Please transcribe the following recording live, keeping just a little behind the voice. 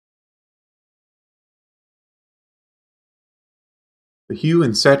The hue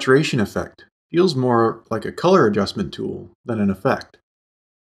and saturation effect feels more like a color adjustment tool than an effect.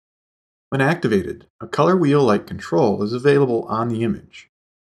 When activated, a color wheel-like control is available on the image.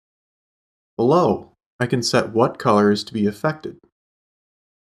 Below, I can set what color is to be affected.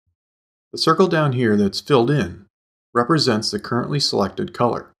 The circle down here that's filled in represents the currently selected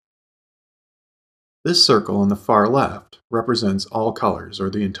color. This circle on the far left represents all colors or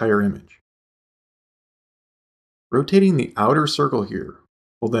the entire image. Rotating the outer circle here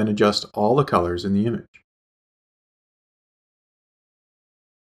will then adjust all the colors in the image.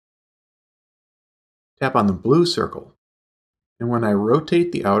 Tap on the blue circle, and when I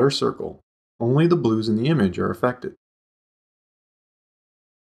rotate the outer circle, only the blues in the image are affected.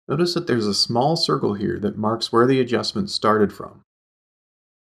 Notice that there's a small circle here that marks where the adjustment started from.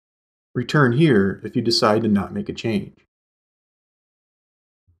 Return here if you decide to not make a change.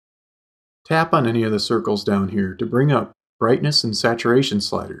 Tap on any of the circles down here to bring up brightness and saturation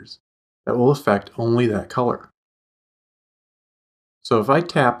sliders that will affect only that color. So if I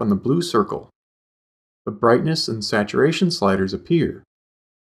tap on the blue circle, the brightness and saturation sliders appear,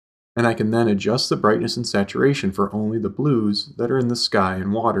 and I can then adjust the brightness and saturation for only the blues that are in the sky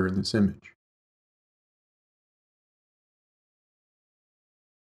and water in this image.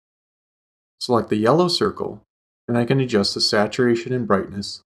 Select the yellow circle, and I can adjust the saturation and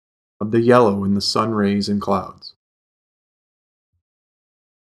brightness of the yellow in the sun rays and clouds.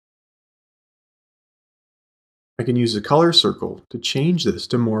 I can use the color circle to change this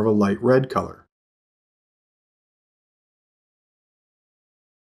to more of a light red color.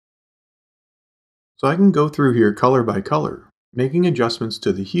 So I can go through here color by color, making adjustments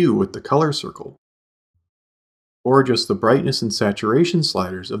to the hue with the color circle, or adjust the brightness and saturation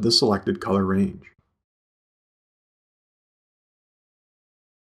sliders of the selected color range.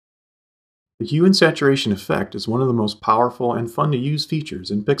 The hue and saturation effect is one of the most powerful and fun to use features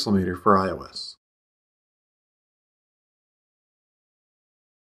in Pixelmator for iOS.